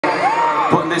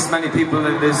putting this many people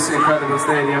in this incredible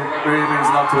stadium really means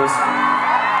a lot to us.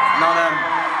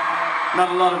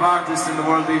 Not a lot of artists in the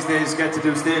world these days get to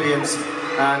do stadiums,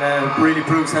 and it really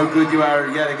proves how good you are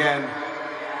yet again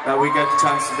that we get the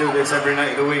chance to do this every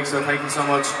night of the week, so thank you so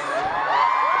much.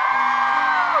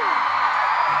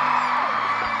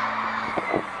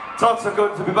 It's also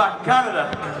good to be back in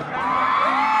Canada.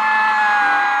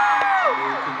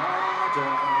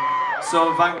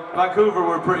 So Vancouver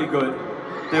were pretty good.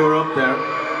 They were up there.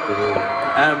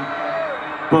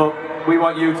 But we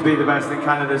want you to be the best in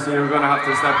Canada, so you're going to have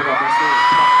to step it up and do it.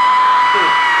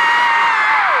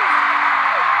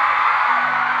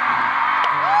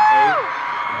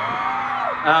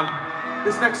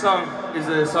 This next song is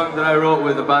a song that I wrote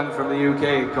with a band from the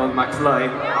UK called McFly.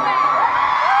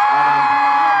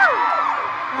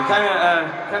 It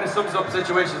kind of sums up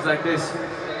situations like this,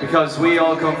 because we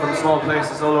all come from small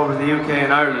places all over the UK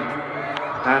and Ireland,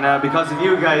 and because of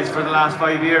you guys for the last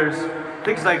 5 years, I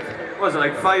think it's like, what was it,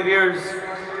 like 5 years?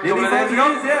 Nearly 5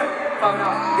 years, yeah.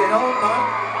 Getting old,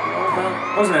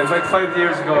 man. Wasn't it? It was like 5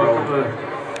 years ago,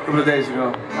 a couple of days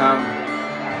ago.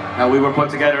 We were put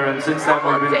together, and since then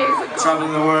we've been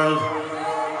Traveling the world,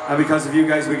 and because of you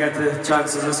guys we get the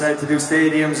chance, as I said, to do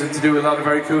stadiums and to do a lot of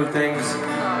very cool things,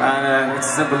 and it's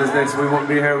as simple as this: we wouldn't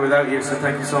be here without you, so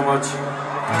thank you so much.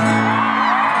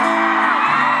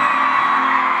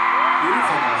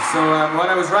 So when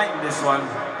I was writing this one,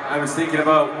 I was thinking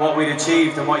about what we'd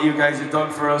achieved and what you guys have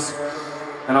done for us,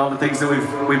 and all the things that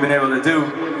we've been able to do.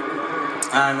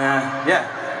 And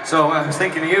yeah, so I was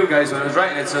thinking of you guys when I was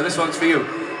writing it, so this one's for you.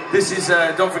 This is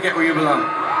Don't Forget Where You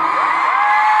Belong.